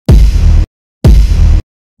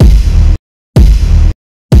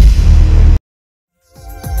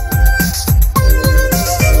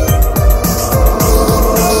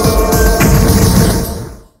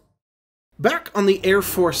on the Air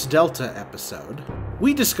Force Delta episode,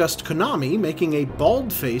 we discussed Konami making a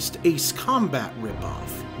bald-faced Ace Combat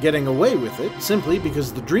ripoff, getting away with it simply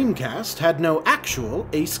because the Dreamcast had no actual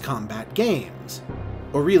Ace Combat games,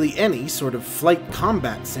 or really any sort of flight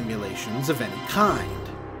combat simulations of any kind,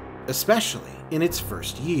 especially in its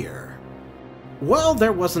first year. While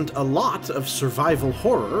there wasn't a lot of survival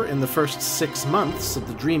horror in the first 6 months of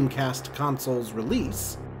the Dreamcast console's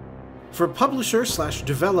release, for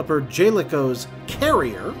publisher/developer Jaleco's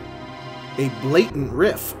Carrier, a blatant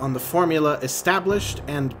riff on the formula established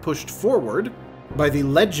and pushed forward by the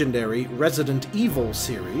legendary Resident Evil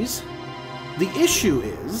series, the issue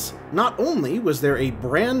is, not only was there a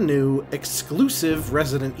brand new, exclusive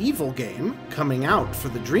Resident Evil game coming out for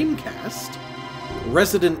the Dreamcast,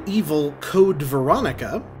 Resident Evil Code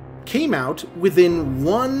Veronica came out within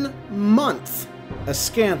 1 month, a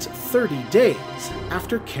scant 30 days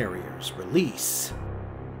after Carrier's release.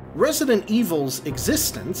 Resident Evil's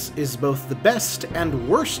existence is both the best and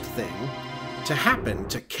worst thing to happen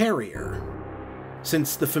to Carrier,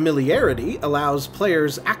 since the familiarity allows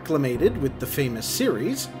players acclimated with the famous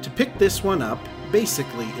series to pick this one up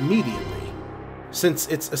basically immediately, since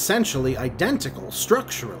it's essentially identical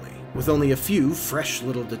structurally, with only a few fresh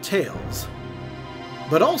little details.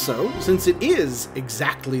 But also, since it is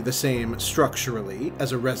exactly the same structurally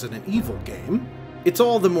as a Resident Evil game, it's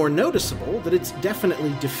all the more noticeable that it's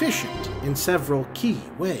definitely deficient in several key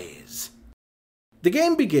ways. The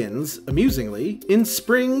game begins, amusingly, in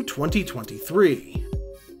spring 2023,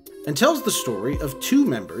 and tells the story of 2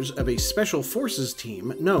 members of a Special Forces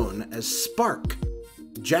team known as Spark,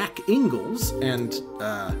 Jack Ingalls and,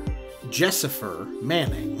 Jessifer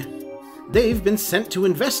Manning. They've been sent to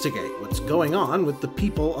investigate what's going on with the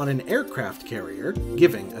people on an aircraft carrier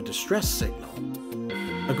giving a distress signal,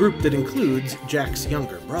 a group that includes Jack's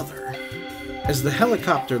younger brother. As the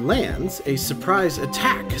helicopter lands, a surprise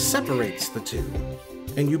attack separates the two,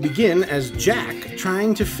 and you begin as Jack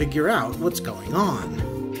trying to figure out what's going on,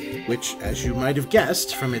 which, as you might have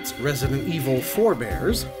guessed from its Resident Evil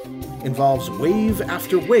forebears, involves wave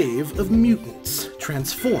after wave of mutants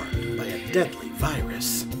transformed by a deadly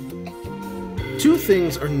virus. 2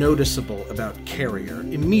 things are noticeable about Carrier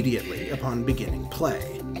immediately upon beginning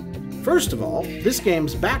play. First of all, this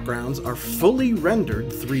game's backgrounds are fully rendered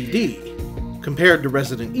 3D, compared to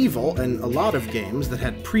Resident Evil and a lot of games that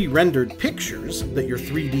had pre-rendered pictures that your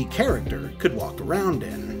 3D character could walk around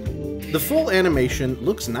in. The full animation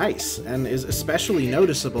looks nice, and is especially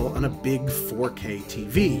noticeable on a big 4K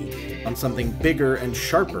TV, on something bigger and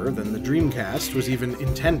sharper than the Dreamcast was even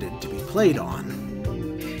intended to be played on.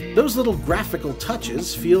 Those little graphical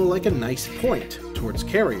touches feel like a nice point towards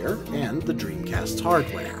Carrier and the Dreamcast's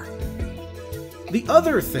hardware. The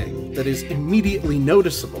other thing that is immediately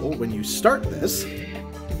noticeable when you start this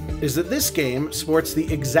is that this game sports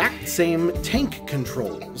the exact same tank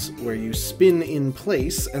controls, where you spin in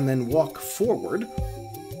place and then walk forward,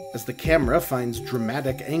 as the camera finds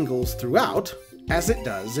dramatic angles throughout, as it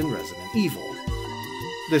does in Resident Evil.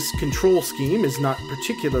 This control scheme is not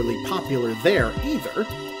particularly popular there either,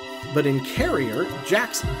 but in Carrier,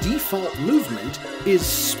 Jack's default movement is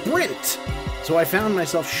sprint, so I found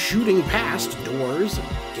myself shooting past doors and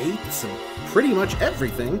gates and pretty much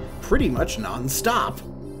everything pretty much non-stop.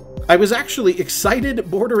 I was actually excited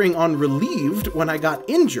bordering on relieved when I got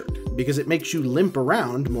injured, because it makes you limp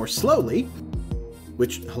around more slowly,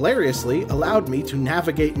 which hilariously allowed me to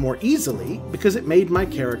navigate more easily because it made my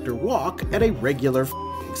character walk at a regular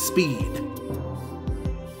speed.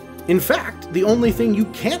 In fact, the only thing you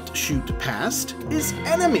can't shoot past is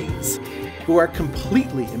enemies, who are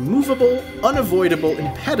completely immovable, unavoidable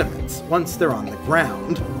impediments once they're on the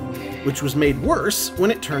ground, which was made worse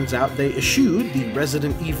when it turns out they eschewed the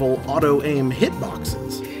Resident Evil auto-aim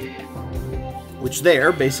hitboxes, which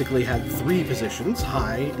there basically had 3 positions,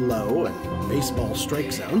 high, low, and baseball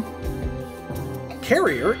strike zone.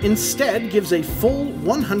 Carrier instead gives a full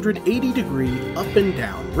 180-degree up and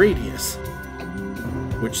down radius,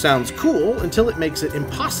 which sounds cool until it makes it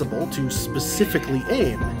impossible to specifically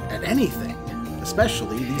aim at anything,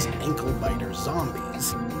 especially these ankle-biter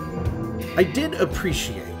zombies. I did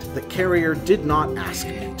appreciate that Carrier did not ask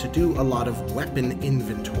me to do a lot of weapon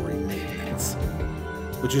inventory maintenance,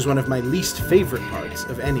 which is one of my least favorite parts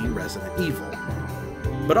of any Resident Evil.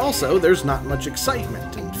 But also, there's not much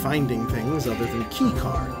excitement in finding things other than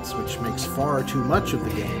keycards, which makes far too much of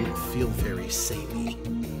the game feel very samey.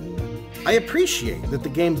 I appreciate that the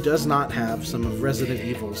game does not have some of Resident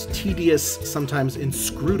Evil's tedious, sometimes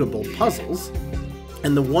inscrutable puzzles,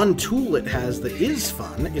 and the one tool it has that is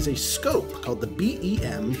fun is a scope called the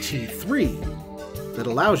BEM-T3 that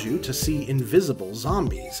allows you to see invisible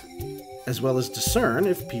zombies. as well as discern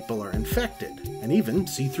if people are infected, and even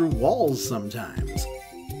see through walls sometimes.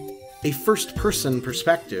 A first-person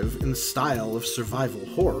perspective in the style of survival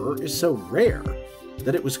horror is so rare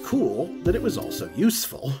that it was cool that it was also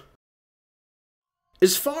useful.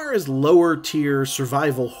 As far as lower-tier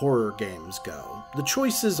survival horror games go, the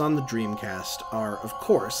choices on the Dreamcast are, of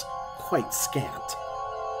course, quite scant.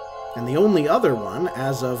 And the only other one,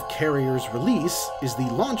 as of Carrier's release, is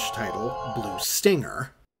the launch title, Blue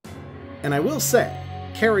Stinger. And I will say,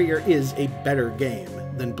 Carrier is a better game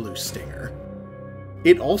than Blue Stinger.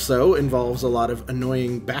 It also involves a lot of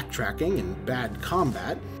annoying backtracking and bad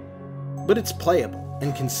combat, but it's playable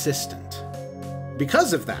and consistent.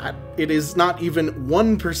 Because of that, it is not even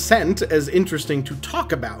 1% as interesting to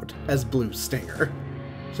talk about as Blue Stinger,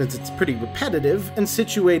 since it's pretty repetitive and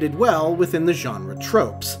situated well within the genre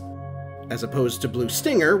tropes, as opposed to Blue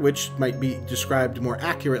Stinger, which might be described more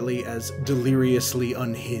accurately as deliriously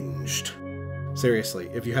unhinged. Seriously,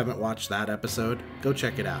 if you haven't watched that episode, go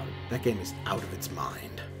check it out. That game is out of its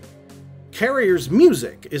mind. Carrier's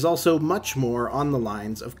music is also much more on the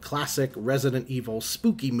lines of classic Resident Evil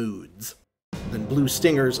spooky moods than Blue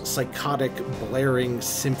Stinger's psychotic, blaring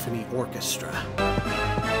symphony orchestra.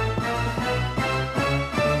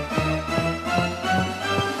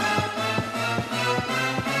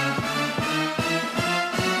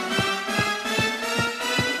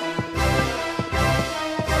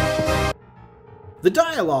 The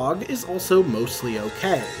dialogue is also mostly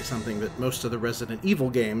okay, something that most of the Resident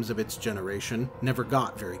Evil games of its generation never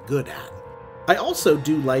got very good at. I also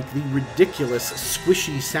do like the ridiculous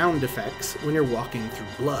squishy sound effects when you're walking through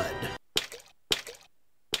blood.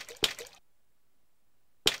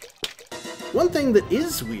 One thing that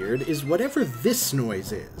is weird is whatever this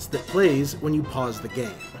noise is that plays when you pause the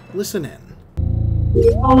game. Listen in.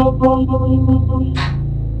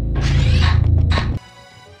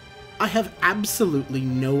 I have absolutely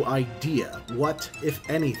no idea what, if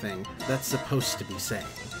anything, that's supposed to be saying.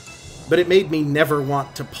 But it made me never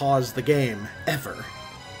want to pause the game, ever,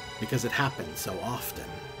 because it happens so often.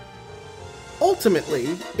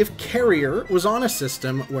 Ultimately, if Carrier was on a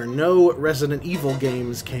system where no Resident Evil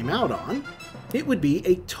games came out on, it would be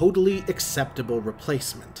a totally acceptable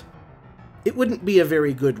replacement. It wouldn't be a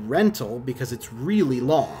very good rental because it's really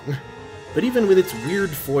long, but even with its weird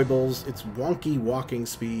foibles, its wonky walking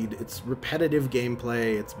speed, its repetitive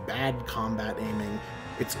gameplay, its bad combat aiming,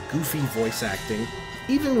 its goofy voice acting,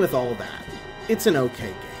 even with all that, it's an okay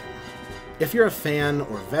game. If you're a fan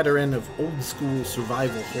or veteran of old-school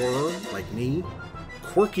survival horror, like me,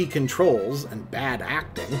 quirky controls and bad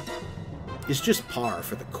acting is just par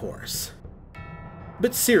for the course.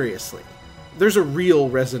 But seriously, there's a real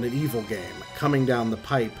Resident Evil game coming down the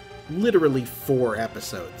pipe literally 4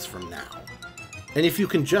 episodes from now. And if you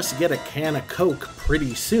can just get a can of Coke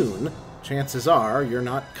pretty soon, chances are you're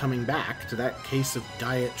not coming back to that case of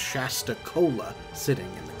Diet Shasta Cola sitting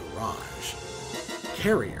in the garage.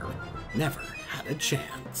 Carrier never had a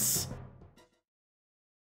chance.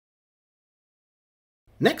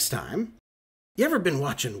 Next time, you ever been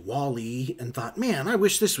watching Wall-E and thought, man, I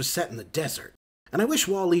wish this was set in the desert, and I wish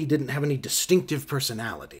Wall-E didn't have any distinctive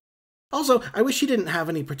personality. Also, I wish he didn't have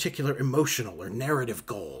any particular emotional or narrative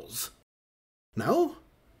goals. No?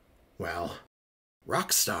 Well,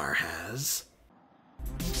 Rockstar has.